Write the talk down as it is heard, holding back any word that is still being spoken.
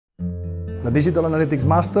The Digital Analytics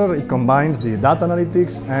Master, it combines the data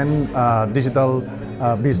analytics and digital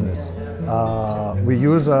business. We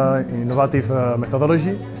use innovative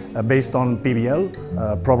methodology based on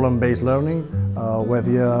PBL, problem-based learning, where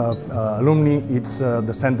the alumni is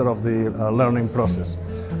the center of the learning process.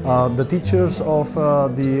 The teachers of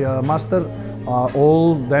the master are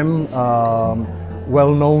all them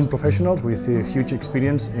well-known professionals with a huge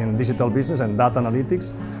experience in digital business and data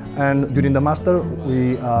analytics. And during the master,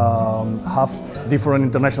 we have different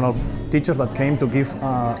international teachers that came to give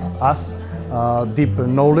us deep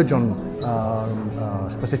knowledge on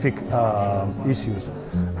specific issues.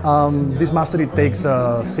 This master, it takes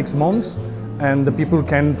 6 months, and the people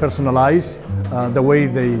can personalize the way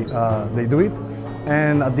they do it.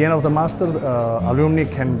 And at the end of the master, alumni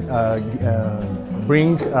can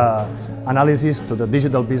bring analysis to the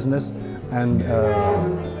digital business, and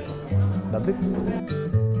that's it.